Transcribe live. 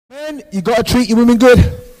Man, you gotta treat your women good.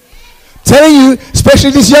 Telling you,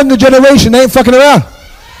 especially this younger generation, they ain't fucking around.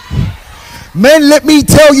 Men, let me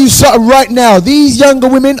tell you something right now. These younger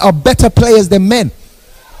women are better players than men.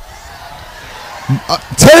 I'm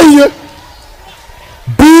telling you,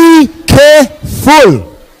 be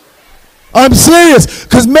careful. I'm serious.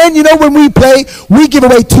 Because men, you know, when we play, we give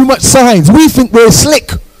away too much signs. We think we're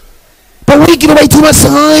slick. But we give away too much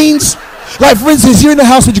signs. Like, for instance, you're in the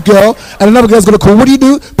house with your girl, and another girl's going to call. What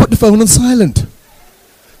do? Put the phone on silent.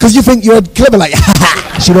 Because you think you're clever, like,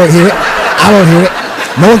 she won't hear it. I won't hear it.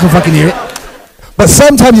 No one can fucking hear it. But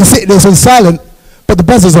sometimes you're sitting there, so it's silent, but the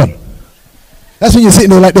buzzer's on. That's when you're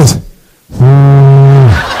sitting there like this.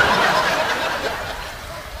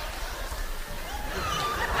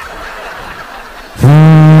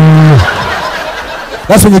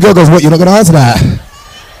 That's when your girl goes, what, you're not going to answer that?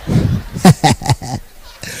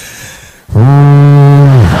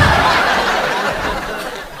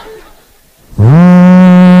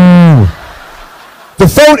 The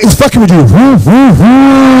phone is fucking with you.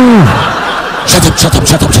 Shut up, shut up,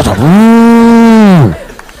 shut up, shut up.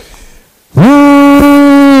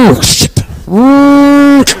 Shit.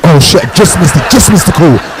 Oh shit, just missed the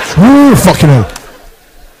call. Fucking hell.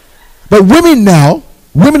 But women now,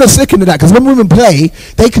 women are sick into that, because when women play,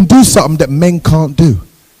 they can do something that men can't do.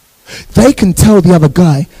 They can tell the other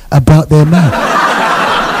guy about their man.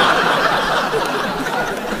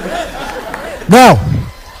 Now,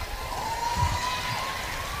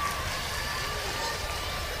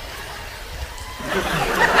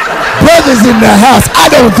 brothers in the house, I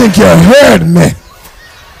don't think you heard me.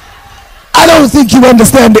 I don't think you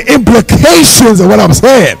understand the implications of what I'm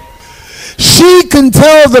saying. She can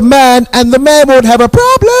tell the man, and the man won't have a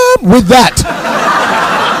problem with that.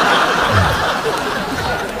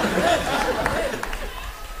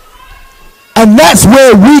 And that's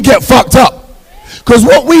where we get fucked up. Because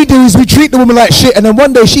what we do is we treat the woman like shit, and then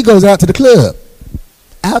one day she goes out to the club.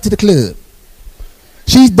 Out to the club.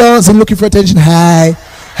 She's dancing, looking for attention. Hi,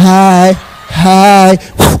 hi, hi,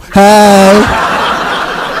 hi.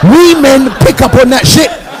 We men pick up on that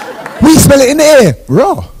shit. We smell it in the air.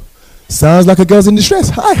 Raw. Sounds like a girl's in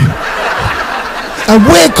distress. Hi. And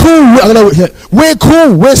we're cool. I don't know. We're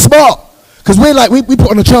cool. We're smart. Because we're like, we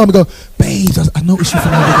put on a charm and go, babes, I noticed you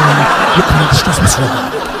from over there. Look kind of distressed, what's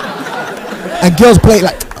wrong? And girls play it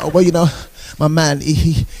like, oh, well, you know, my man,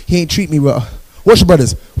 he ain't treat me well. What's your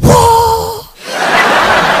brothers? Whoa!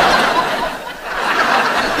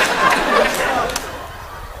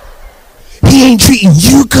 He ain't treating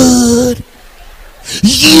you good.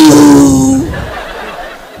 You.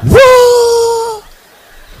 Whoa!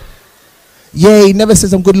 Yeah, he never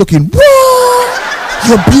says I'm good looking. Whoa!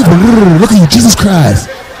 You're beautiful. Look at you, Jesus Christ.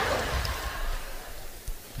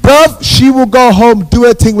 Bruv, she will go home, do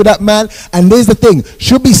her thing with that man, and there's the thing.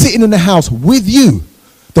 She'll be sitting in the house with you.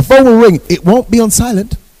 The phone will ring. It won't be on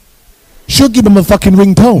silent. She'll give him a fucking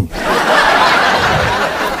ringtone.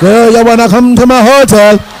 Girl, you wanna come to my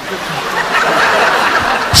hotel?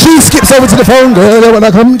 She skips over to the phone. Girl, you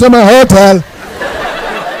wanna come to my hotel?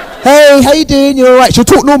 Hey, how you doing? You alright? She'll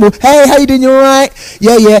talk normal. Hey, how you doing? You alright?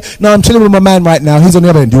 Yeah, yeah. No, I'm chilling with my man right now. He's on the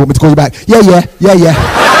other end. Do you want me to call you back? Yeah, yeah. Yeah, yeah.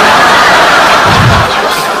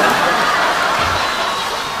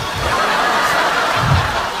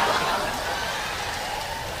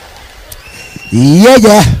 Yeah,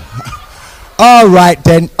 yeah. Alright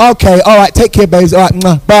then. Okay, alright. Take care, babes. Alright,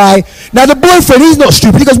 bye. Now the boyfriend, he's not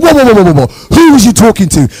stupid. He goes, whoa, whoa, whoa, whoa, whoa. Who was you talking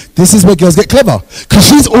to? This is where girls get clever. Because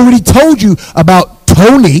she's already told you about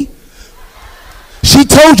Tony. She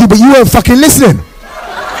told you, but you weren't fucking listening.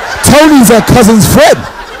 Tony's her cousin's friend.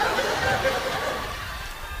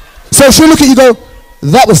 So she'll look at you and go,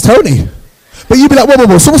 that was Tony. But you'll be like, whoa, whoa,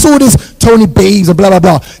 whoa. So what's all this Tony babes and blah, blah,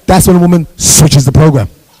 blah. That's when a woman switches the program.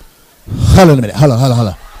 Hold on a minute. Hold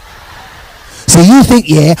on. So you think,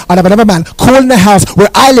 yeah, I'd have another man call in the house where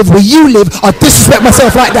I live, where you live, I'll disrespect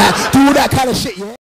myself like that, do all that kind of shit, yeah?